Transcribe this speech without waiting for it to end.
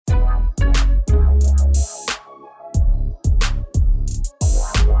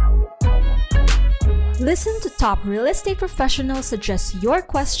Listen to top real estate professionals address your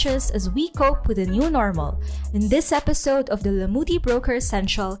questions as we cope with the new normal. In this episode of the Lamudi Broker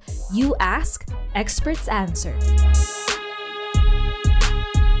Essential, you ask, experts answer.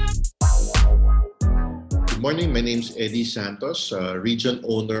 Good morning, my name is Eddie Santos, region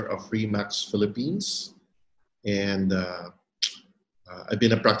owner of RE/MAX Philippines. And I've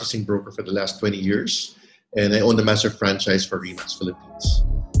been a practicing broker for the last 20 years. And I own the master franchise for RE/MAX Philippines.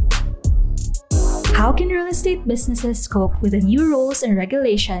 How can real estate businesses cope with the new rules and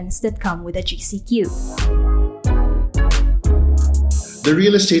regulations that come with the GCQ? The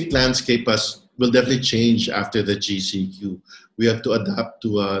real estate landscape will definitely change after the GCQ. We have to adapt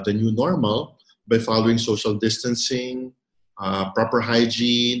to the new normal by following social distancing, proper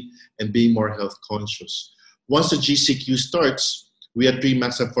hygiene, and being more health conscious. Once the GCQ starts, we at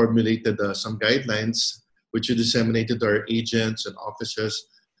RE/MAX have formulated some guidelines which we disseminated to our agents and offices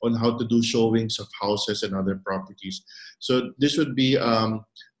on how to do showings of houses and other properties. So this would be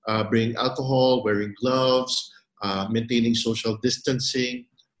bringing alcohol, wearing gloves, maintaining social distancing,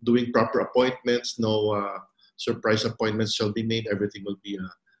 doing proper appointments. No surprise appointments shall be made. Everything will be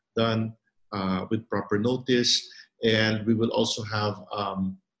done with proper notice. And we will also have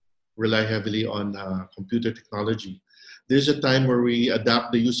rely heavily on computer technology. There's a time where we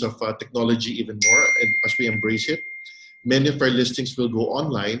adapt the use of technology even more and as we embrace it. Many of our listings will go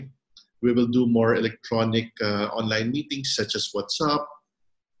online. We will do more electronic online meetings such as WhatsApp,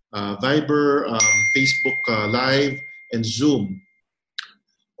 Viber, Facebook Live, and Zoom.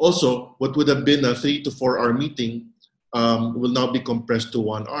 Also, what would have been a 3 to 4 hour meeting will now be compressed to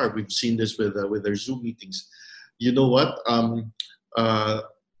 1 hour. We've seen this with our Zoom meetings. You know what?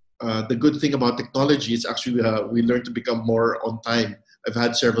 The good thing about technology is actually we learn to become more on time. I've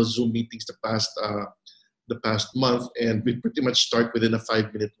had several Zoom meetings the past month, and we pretty much start within a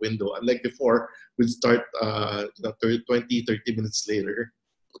 5-minute window. Unlike before, we'd start 20, 30 minutes later.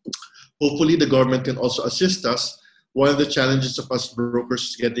 Hopefully, the government can also assist us. One of the challenges of us brokers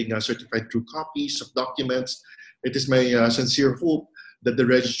is getting certified true copies of documents. It is my sincere hope that the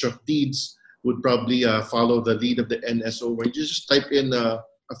Register of Deeds would probably follow the lead of the NSO, where you just type in a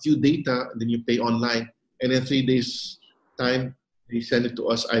few data, and then you pay online, and in 3 days' time, they send it to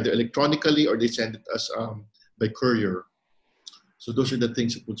us either electronically or they send it to us by courier. So those are the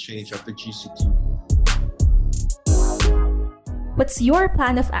things that will change after GCQ. What's your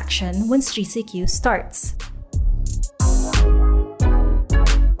plan of action once GCQ starts?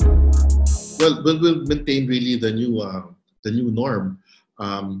 Well, we'll maintain really the new norm,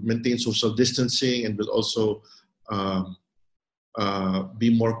 maintain social distancing, and we'll also be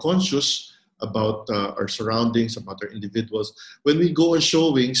more conscious about our surroundings, about our individuals. When we go on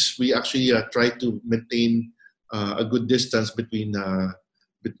showings, we actually try to maintain a good distance between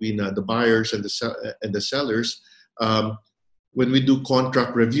the buyers and the sellers. When we do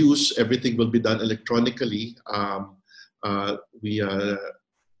contract reviews, everything will be done electronically. We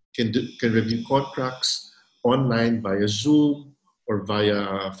can review contracts online via Zoom or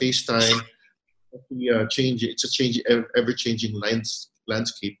via FaceTime. It's a ever-changing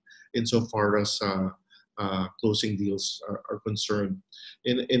landscape insofar as closing deals are concerned.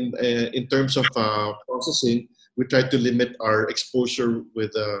 In terms of processing, we try to limit our exposure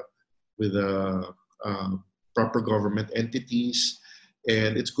with proper government entities,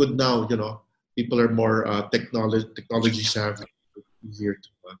 and it's good now. People are more technology savvy, easier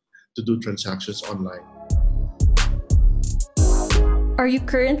to do transactions online. Are you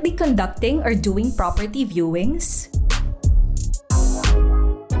currently conducting or doing property viewings?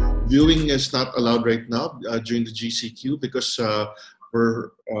 Viewing is not allowed right now during the GCQ because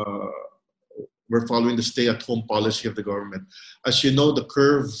we're following the stay-at-home policy of the government. As you know, the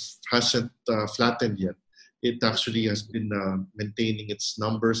curve hasn't flattened yet. It actually has been maintaining its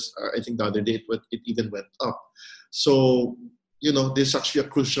numbers. I think the other day it even went up. So, this is actually a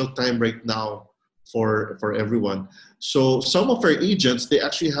crucial time right now for everyone. So some of our agents, they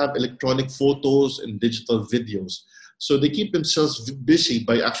actually have electronic photos and digital videos. So they keep themselves busy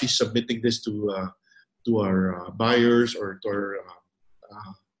by actually submitting this to our buyers or to our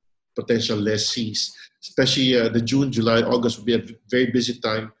potential lessees. Especially the June, July, August will be a very busy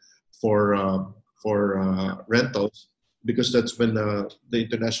time for rentals because that's when the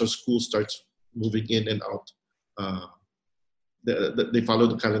international school starts moving in and out. They follow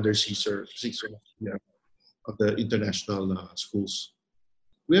the calendar season of the international schools.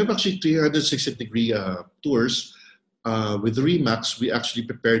 We have actually 360-degree tours. With RE/MAX, we actually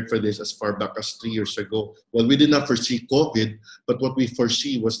prepared for this as far back as 3 years ago. Well, we did not foresee COVID, but what we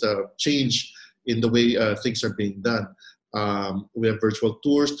foresee was the change in the way things are being done. We have virtual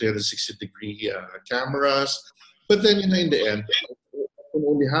tours, 360-degree cameras. But then, in the end, what can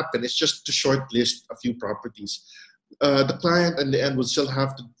only happen is just to shortlist a few properties. The client in the end will still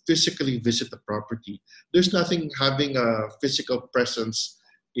have to physically visit the property. There's nothing having a physical presence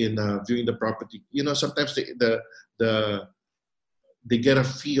in viewing the property. Sometimes the they get a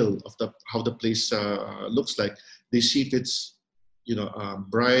feel of how the place looks like. They see if it's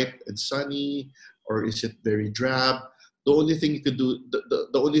bright and sunny, or is it very drab. The only thing you could do, the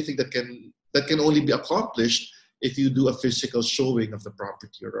only thing that can only be accomplished if you do a physical showing of the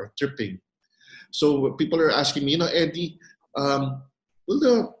property or a tripping. So people are asking me, Eddie, will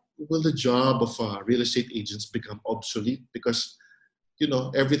the job of real estate agents become obsolete? Because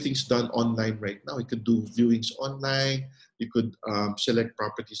everything's done online right now. You could do viewings online. You could select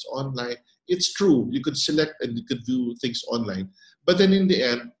properties online. It's true. You could select and you could view things online. But then in the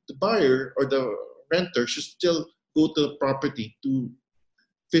end, the buyer or the renter should still go to the property to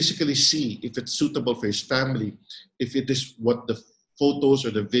physically see if it's suitable for his family, if it is what the photos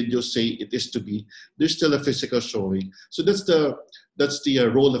or the videos say it is to be. There's still a physical showing. So that's the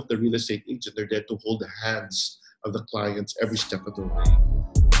role of the real estate agent. They're there to hold the hands of the clients every step of the way.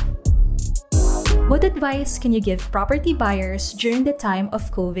 What advice can you give property buyers during the time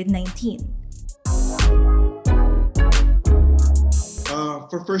of COVID-19?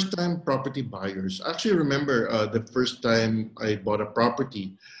 For first-time property buyers, I actually remember the first time I bought a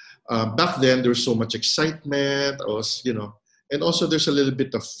property. Back then, there was so much excitement. And also there's a little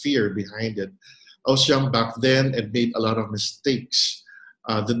bit of fear behind it. I was young back then and made a lot of mistakes.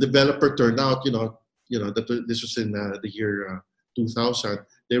 The developer turned out, that this was in the year 2000.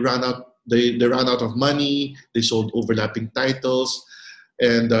 They ran out. They ran out of money. They sold overlapping titles,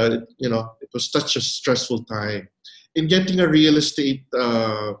 and it was such a stressful time. In getting a real estate,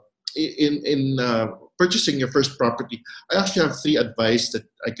 in purchasing your first property, I actually have 3 advice that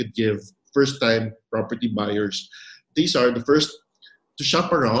I could give first-time property buyers. These are: the first, to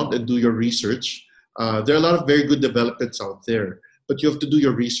shop around and do your research. There are a lot of very good developments out there, but you have to do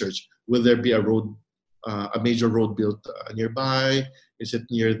your research. Will there be a major road built nearby? Is it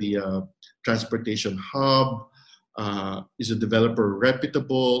near the transportation hub? Is the developer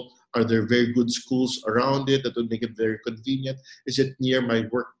reputable? Are there very good schools around it that would make it very convenient? Is it near my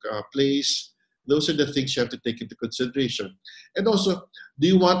workplace? Those are the things you have to take into consideration. And also, do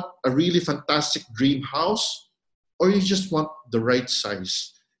you want a really fantastic dream house, or you just want the right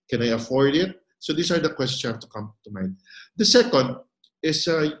size? Can I afford it? So these are the questions you have to come to mind. The second is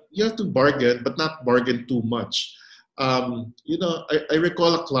you have to bargain, but not bargain too much. I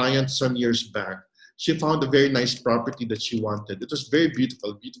recall a client some years back. She found a very nice property that she wanted. It was very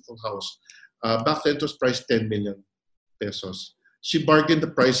beautiful house. Back then, it was priced 10 million pesos. She bargained the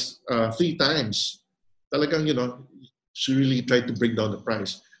price 3 times. Talagang, she really tried to bring down the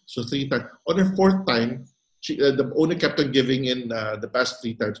price. So 3 times. On her 4th time, the owner kept on giving in the past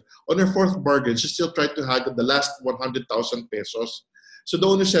 3 times. On her 4th bargain, she still tried to haggle the last 100,000 pesos. So the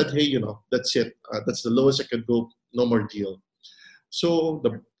owner said, hey, that's it. That's the lowest I can go. No more deal. So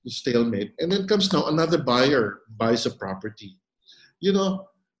the stalemate. And then comes now another buyer buys a property.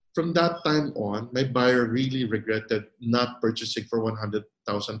 From that time on, my buyer really regretted not purchasing for 100,000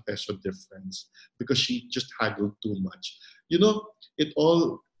 peso difference because she just haggled too much. It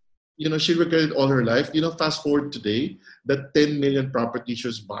all, she regretted all her life. Fast forward today, that 10 million property she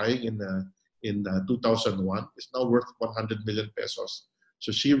was buying in 2001 is now worth 100 million pesos.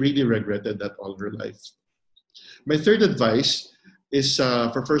 So she really regretted that all her life. My third advice is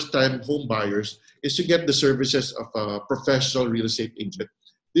for first-time home buyers is to get the services of a professional real estate agent.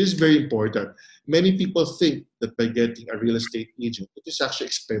 This is very important. Many people think that by getting a real estate agent, it is actually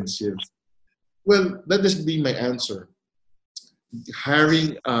expensive. Well, let this be my answer.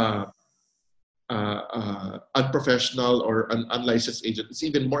 Hiring unprofessional or an unlicensed agent is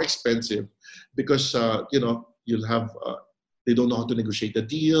even more expensive because you'll have they don't know how to negotiate the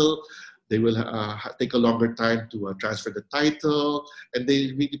deal. They will take a longer time to transfer the title, and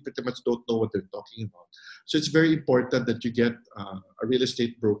they really pretty much don't know what they're talking about. So it's very important that you get a real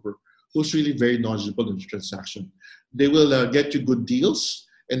estate broker who's really very knowledgeable in the transaction. They will get you good deals,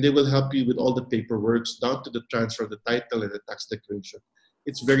 and they will help you with all the paperwork down to the transfer of the title and the tax declaration.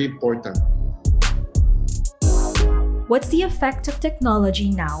 It's very important. What's the effect of technology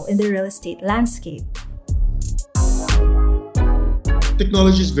now in the real estate landscape?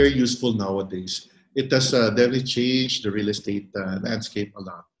 Technology is very useful nowadays. It has definitely changed the real estate landscape a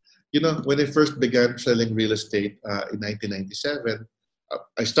lot. When I first began selling real estate in 1997,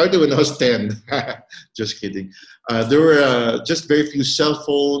 I started when I was 10. Just kidding. There were just very few cell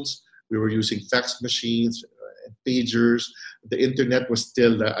phones. We were using fax machines and pagers. The internet was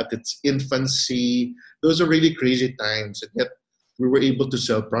still at its infancy. Those are really crazy times, and yet we were able to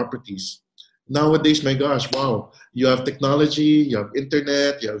sell properties. Nowadays, my gosh, wow, you have technology, you have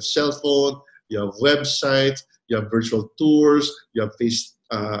internet, you have cell phone, you have websites, you have virtual tours, you have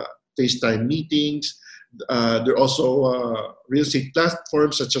FaceTime meetings. There are also real estate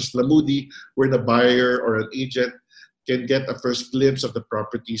platforms such as Lamudi, where the buyer or an agent can get a first glimpse of the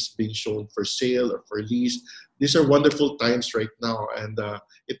properties being shown for sale or for lease. These are wonderful times right now, and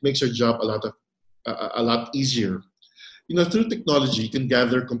it makes our job a lot easier. Through technology, you can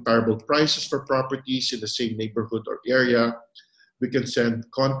gather comparable prices for properties in the same neighborhood or area. We can send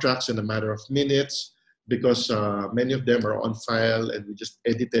contracts in a matter of minutes because many of them are on file and we just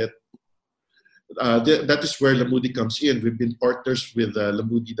edit it. That is where Lamudi comes in. We've been partners with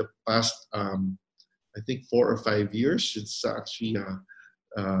Lamudi the past, I think, 4 or 5 years. It's actually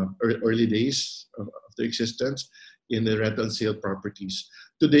early days of their existence in the rental and sale properties.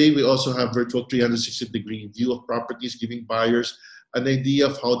 Today, we also have virtual 360-degree view of properties, giving buyers an idea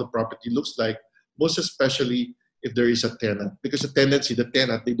of how the property looks like, most especially if there is a tenant. Because the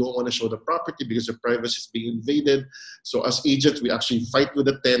tenant, they don't want to show the property because their privacy is being invaded. So as agents, we actually fight with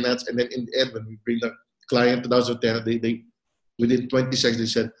the tenants. And then in the end, when we bring the client to the house of tenant, they within 20 seconds, they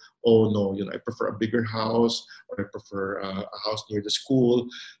said, oh no, I prefer a bigger house, or I prefer a house near the school.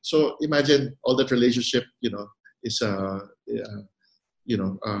 So imagine all that relationship, is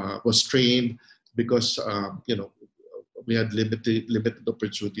was strained because we had limited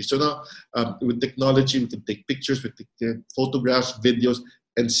opportunities. So now with technology, we can take pictures, we can take photographs, videos,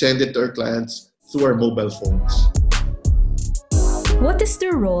 and send it to our clients through our mobile phones. What is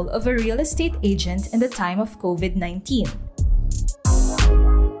the role of a real estate agent in the time of COVID-19?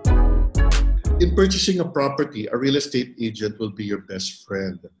 In purchasing a property, a real estate agent will be your best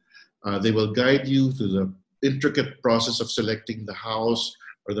friend. They will guide you through the intricate process of selecting the house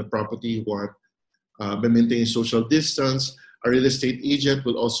or the property you want. By maintaining social distance, a real estate agent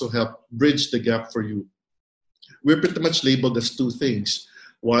will also help bridge the gap for you. We're pretty much labeled as two things.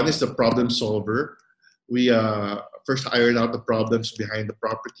 One is the problem solver. We first iron out the problems behind the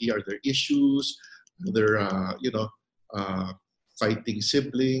property. Are there issues? Are there, fighting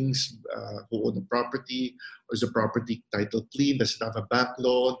siblings who own the property? Or is the property title clean? Does it have a bank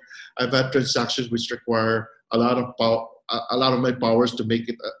loan? I've had transactions which require a lot of my powers to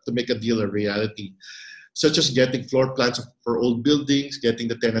make a deal a reality, such as getting floor plans for old buildings, getting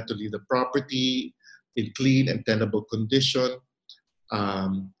the tenant to leave the property in clean and tenable condition,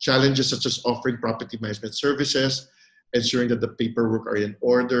 challenges such as offering property management services, ensuring that the paperwork are in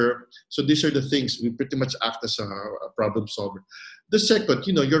order. So these are the things. We pretty much act as a problem solver. The second,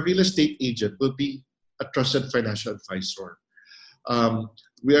 your real estate agent will be a trusted financial advisor.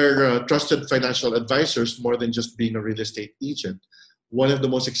 We are trusted financial advisors more than just being a real estate agent. One of the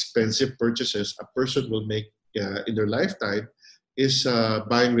most expensive purchases a person will make in their lifetime is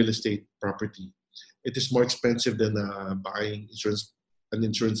buying real estate property. It is more expensive than buying an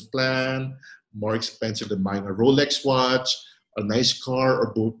insurance plan, more expensive than buying a Rolex watch, a nice car,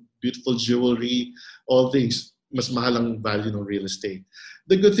 or beautiful jewelry. All things, mas mahal ang value ng real estate.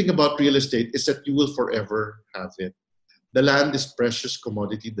 The good thing about real estate is that you will forever have it. The land is precious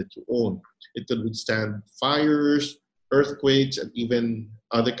commodity that you own. It can withstand fires, earthquakes, and even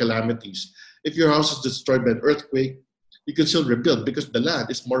other calamities. If your house is destroyed by an earthquake, you can still rebuild because the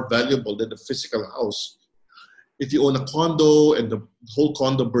land is more valuable than the physical house. If you own a condo and the whole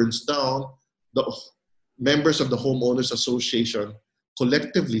condo burns down, the members of the homeowners association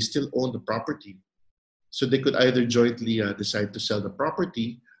collectively still own the property. So they could either jointly decide to sell the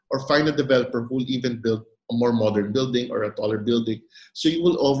property or find a developer who will even build a more modern building or a taller building. So you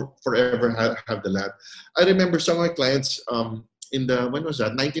will forever have the land. I remember some of my clients when was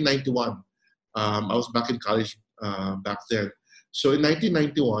that? 1991. I was back in college back then. So in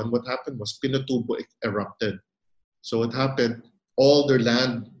 1991, what happened was Pinatubo erupted. So what happened, all their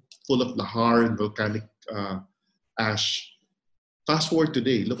land full of lahar and volcanic ash. Fast forward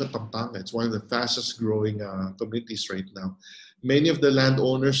today, look at Pampanga. It's one of the fastest growing communities right now. Many of the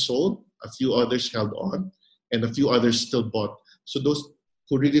landowners sold, a few others held on, and a few others still bought. So those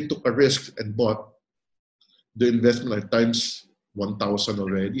who really took a risk and bought, the investment at times 1,000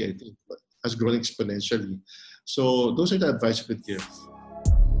 already, I think, but has grown exponentially. So those are the advice I could give.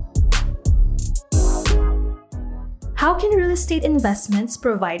 How can real estate investments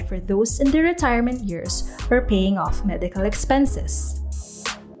provide for those in their retirement years who are paying off medical expenses?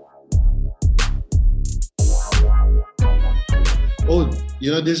 Oh,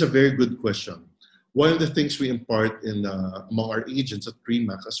 this is a very good question. One of the things we impart among our agents at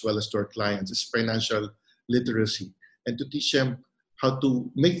Premac as well as to our clients is financial literacy and to teach them how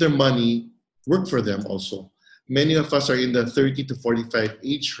to make their money work for them also. Many of us are in the 30 to 45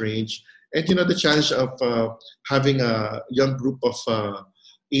 age range, and the challenge of having a young group of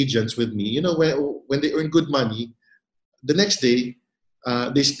agents with me, when they earn good money, the next day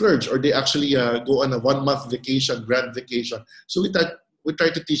they splurge, or they actually go on a 1 month vacation, grand vacation. So we try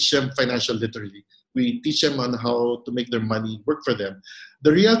to teach them financial literacy. We teach them on how to make their money work for them.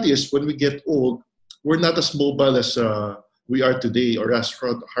 The reality is, when we get old, we're not as mobile as we are today, or as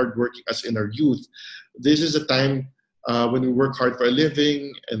hardworking as in our youth. This is a time when we work hard for a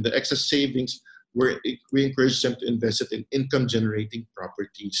living, and the excess savings, we encourage them to invest it in income-generating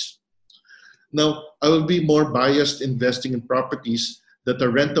properties. Now, I will be more biased investing in properties that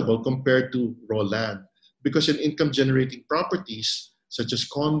are rentable compared to raw land, because in income-generating properties, such as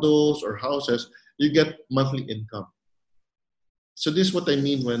condos or houses, you get monthly income. So this is what I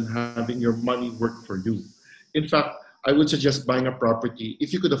mean when having your money work for you. In fact, I would suggest buying a property,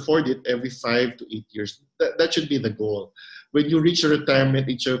 if you could afford it, every 5 to 8 years. That should be the goal. When you reach a retirement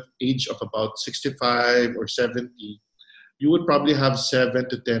age of about 65 or 70, you would probably have 7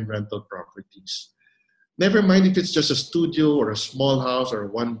 to 10 rental properties. Never mind if it's just a studio or a small house or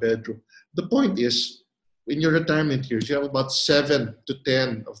a 1 bedroom. The point is, in your retirement years, you have about 7 to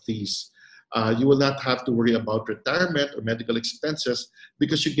 10 of these. You will not have to worry about retirement or medical expenses,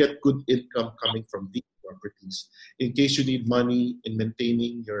 because you get good income coming from these properties. In case you need money in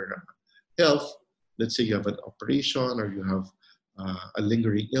maintaining your health, let's say you have an operation or you have a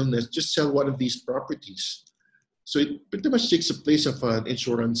lingering illness, just sell one of these properties. So it pretty much takes the place of an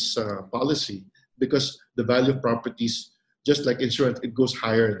insurance policy, because the value of properties, just like insurance, it goes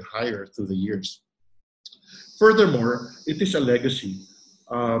higher and higher through the years. Furthermore, it is a legacy.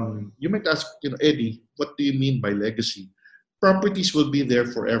 You might ask, Eddie, what do you mean by legacy? Properties will be there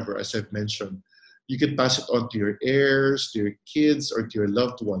forever, as I've mentioned. You can pass it on to your heirs, to your kids, or to your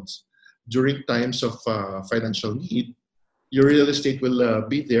loved ones. During times of financial need, your real estate will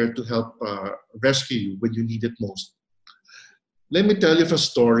be there to help rescue you when you need it most. Let me tell you a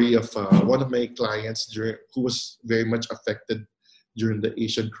story of one of my clients who was very much affected during the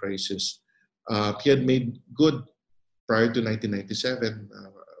Asian crisis. He had made good prior to 1997,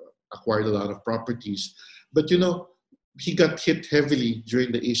 acquired a lot of properties. But he got hit heavily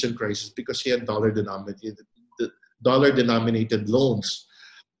during the Asian crisis because he had dollar-denominated loans.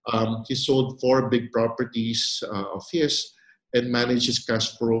 He sold 4 big properties of his and managed his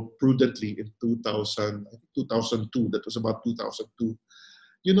cash flow prudently in 2002. That was about 2002.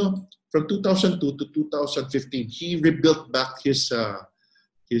 From 2002 to 2015, he rebuilt back his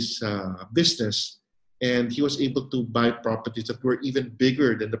business, and he was able to buy properties that were even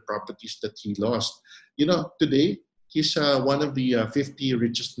bigger than the properties that he lost. Today, he's one of the 50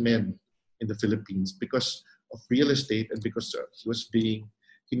 richest men in the Philippines because of real estate, and because he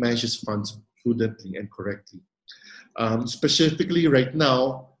managed his funds prudently and correctly. Specifically right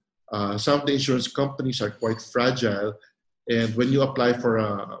now, some of the insurance companies are quite fragile, and when you apply for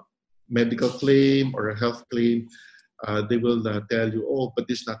a medical claim or a health claim, they will tell you, oh, but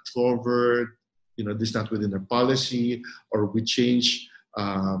this is not covered, this is not within our policy, or we change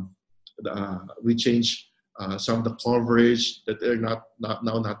some of the coverage that they're not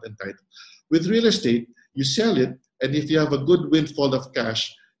entitled. With real estate, you sell it, and if you have a good windfall of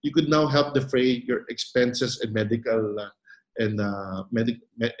cash, you could now help defray your expenses and medical and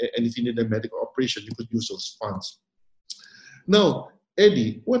if you need a medical operation, you could use those funds. Now,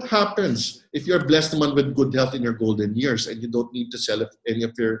 Eddie, what happens if you're a blessed man with good health in your golden years and you don't need to sell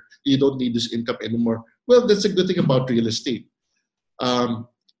you don't need this income anymore? Well, that's a good thing about real estate.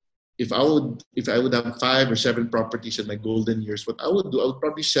 If I would have 5 or 7 properties in my golden years, what I would do, I would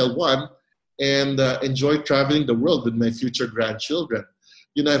probably sell one and enjoy traveling the world with my future grandchildren.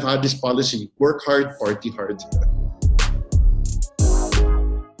 I've had this policy: work hard, party hard.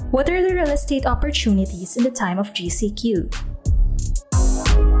 What are the real estate opportunities in the time of GCQ?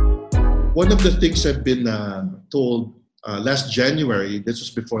 One of the things I've been told last January, this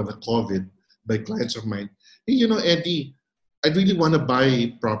was before the COVID, by clients of mine, hey, Eddie, I really want to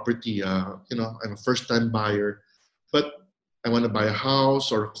buy property. I'm a first-time buyer, but I want to buy a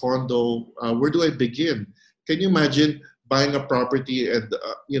house or a condo. Where do I begin? Can you imagine buying a property and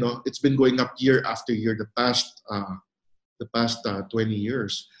it's been going up year after year the past 20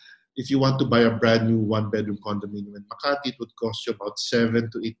 years? If you want to buy a brand new 1-bedroom condominium in Makati, it would cost you about 7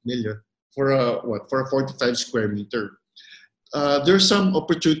 to 8 million for a 45 square meter. There's some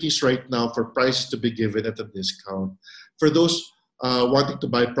opportunities right now for prices to be given at a discount. For those wanting to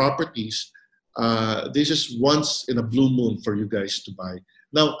buy properties, this is once in a blue moon for you guys to buy.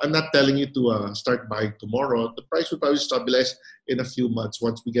 Now, I'm not telling you to start buying tomorrow. The price will probably stabilize in a few months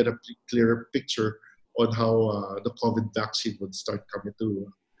once we get a clearer picture on how the COVID vaccine would start coming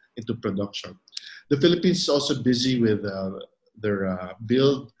into production. The Philippines is also busy with their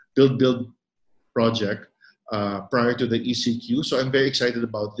build project prior to the ECQ. So I'm very excited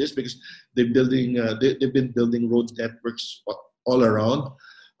about this because they've been building road networks all around.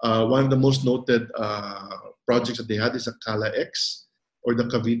 One of the most noted projects that they had is the Cala X, or the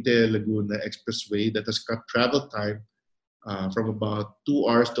Cavite Laguna Expressway, that has cut travel time from about 2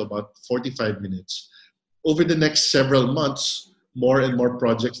 hours to about 45 minutes. Over the next several months, more and more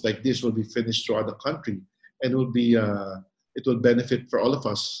projects like this will be finished throughout the country, and it will benefit for all of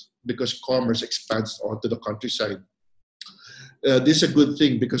us because commerce expands onto the countryside. This is a good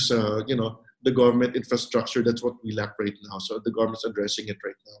thing because the government infrastructure, that's what we lack right now. So the government's addressing it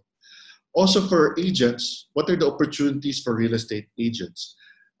right now. Also for agents, what are the opportunities for real estate agents?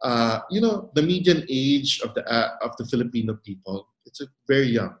 The median age of the Filipino people, it's very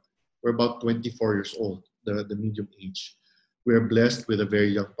young. We're about 24 years old, the median age. We're blessed with a very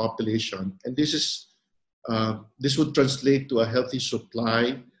young population, and this would translate to a healthy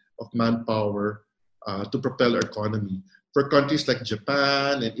supply of manpower to propel our economy. For countries like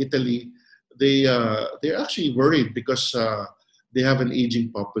Japan and Italy, they're actually worried because they have an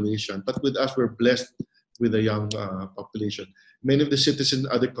aging population. But with us, we're blessed with a young population. Many of the citizens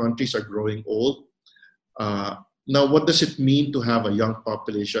in other countries are growing old. Now, what does it mean to have a young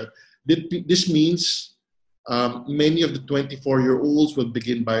population? This means many of the 24-year-olds will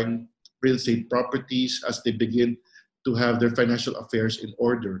begin buying real estate properties as they begin to have their financial affairs in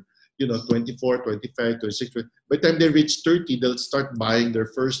order. 24, 25, 26. By the time they reach 30, they'll start buying their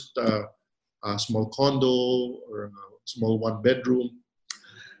first small condo or a small one-bedroom.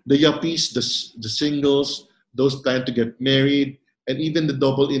 The yuppies, the singles, those plan to get married, and even the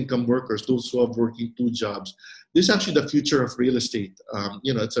double income workers, those who are working 2 jobs. This is actually the future of real estate.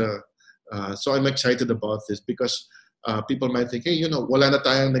 So I'm excited about this because people might think, hey, wala na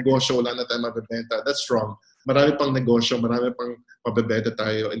tayong negosyo, wala na tayong mabibenta. That's wrong. Marami pang negosyo, marami pang mabibenta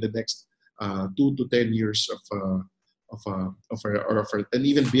tayo in the next 2 to 10 years of our, and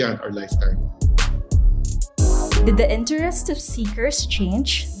even beyond our lifetime. Did the interest of seekers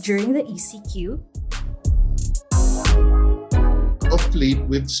change during the ECQ? Of late,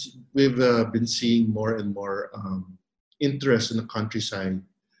 we've been seeing more and more interest in the countryside.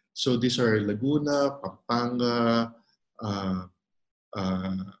 So these are Laguna, Pampanga,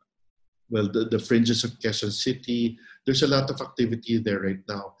 the fringes of Quezon City. There's a lot of activity there right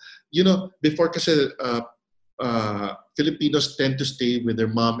now. Before kasi Filipinos tend to stay with their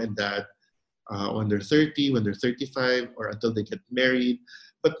mom and dad when they're 30, when they're 35, or until they get married.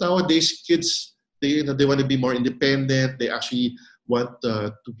 But nowadays, kids, they want to be more independent. They actually want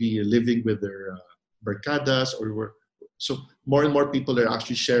to be living with their barcadas, so more and more people are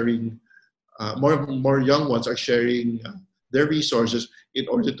actually sharing. More young ones are sharing their resources in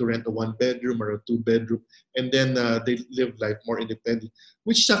order to rent a 1-bedroom or a 2-bedroom, and then they live life more independently,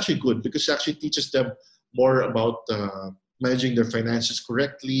 which is actually good because it actually teaches them more about managing their finances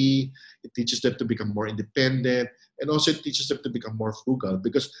correctly. It teaches them to become more independent, and also it teaches them to become more frugal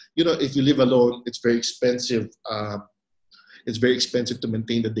because if you live alone, it's very expensive. It's very expensive to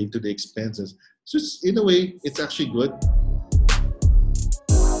maintain the day-to-day expenses. So in a way, it's actually good.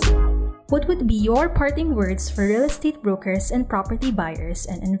 What would be your parting words for real estate brokers and property buyers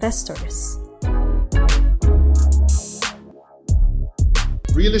and investors?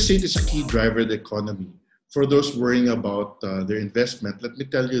 Real estate is a key driver of the economy. For those worrying about their investment, let me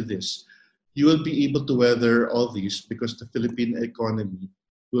tell you this. You will be able to weather all these because the Philippine economy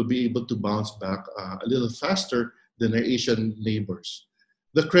will be able to bounce back a little faster than our Asian neighbors.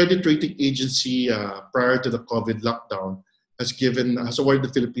 The credit rating agency prior to the COVID lockdown has awarded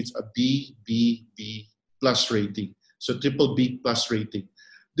the Philippines a BBB plus rating, so triple B plus rating.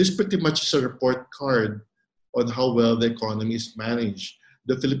 This pretty much is a report card on how well the economy is managed.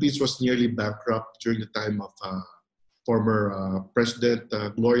 The Philippines was nearly bankrupt during the time of former President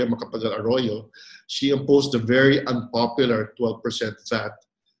Gloria Macapagal Arroyo. She imposed a very unpopular 12% VAT,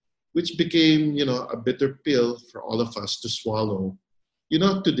 which became, a bitter pill for all of us to swallow.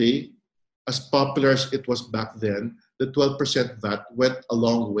 Today, as popular as it was back then, the 12% VAT went a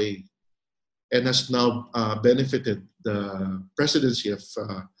long way and has now benefited the presidency of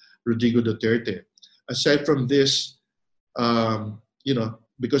Rodrigo Duterte. Aside from this,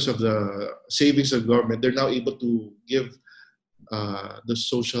 because of the savings of government, they're now able to give the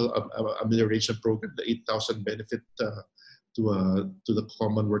social amelioration program, the 8,000 benefit to the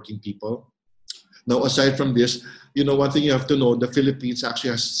common working people. Now, aside from this, one thing you have to know, the Philippines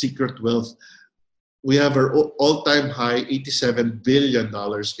actually has secret wealth. We have our all-time high, $87 billion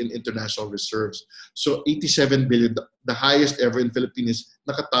in international reserves. So 87 billion, the highest ever in Philippines,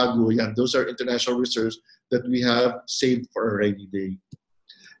 nakatago yan. Those are international reserves that we have saved for a rainy day.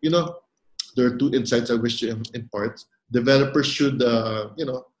 There are two insights I wish to impart. Developers should,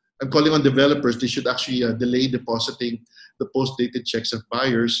 I'm calling on developers, they should actually delay depositing the post-dated checks of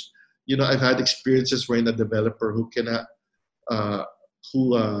buyers. I've had experiences wherein a developer who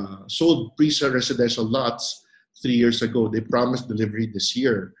sold pre-residential lots 3 years ago. They promised delivery this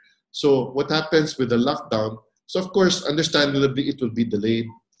year. So what happens with the lockdown? So of course, understandably, it will be delayed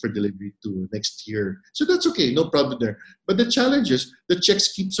for delivery to next year. So that's okay, no problem there. But the challenge is the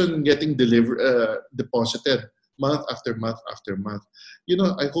checks keeps on getting deposited month after month after month.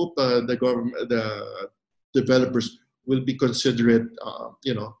 I hope the developers will be considerate,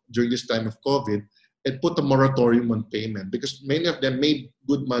 during this time of COVID, and put a moratorium on payment, because many of them made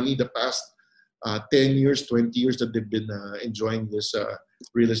good money the past 10 years, 20 years that they've been enjoying this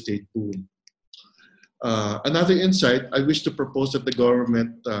real estate boom. Another insight, I wish to propose that the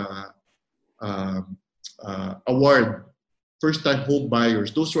government award first-time home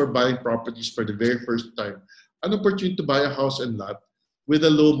buyers, those who are buying properties for the very first time, an opportunity to buy a house and lot with a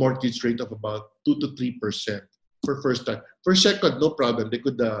low mortgage rate of about 2 to 3% for first time. For second, no problem. They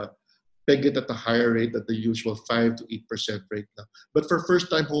could peg it at a higher rate at the usual 5 to 8% rate now. But for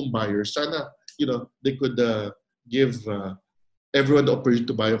first-time home buyers, sana, they could give everyone the opportunity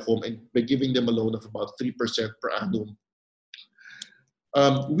to buy a home, and by giving them a loan of about 3% per annum.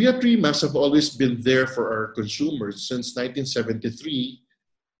 We at RE/MAX have always been there for our consumers. Since 1973,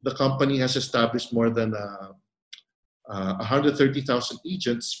 the company has established more than 130,000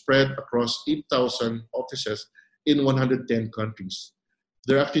 agents spread across 8,000 offices in 110 countries.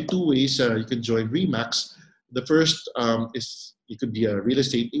 There are actually two ways you can join RE/MAX. The first is you could be a real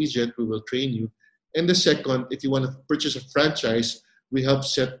estate agent. We will train you. And the second, if you want to purchase a franchise, we help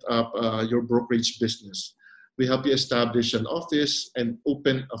set up your brokerage business. We help you establish an office and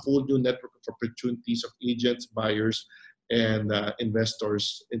open a whole new network of opportunities of agents, buyers, and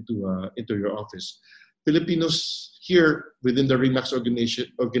investors into your office. Filipinos here within the RE/MAX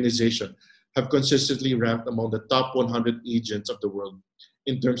organization have consistently ranked among the top 100 agents of the world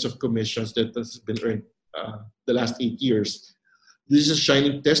in terms of commissions that has been earned the last 8 years. This is a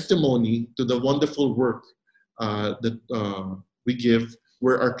shining testimony to the wonderful work that we give,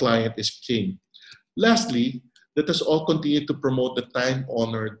 where our client is king. Lastly, let us all continue to promote the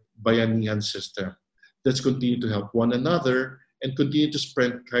time-honored Bayanihan system. Let's continue to help one another and continue to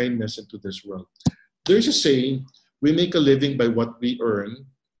spread kindness into this world. There's a saying, we make a living by what we earn,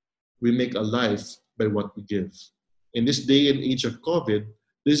 we make a life by what we give. In this day and age of COVID,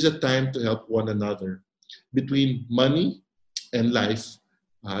 this is a time to help one another. Between money and life,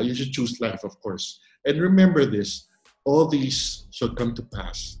 you should choose life, of course. And remember this, all these shall come to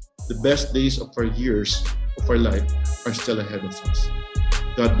pass. The best days of our years, of our life, are still ahead of us.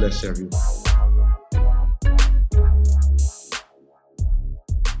 God bless everyone.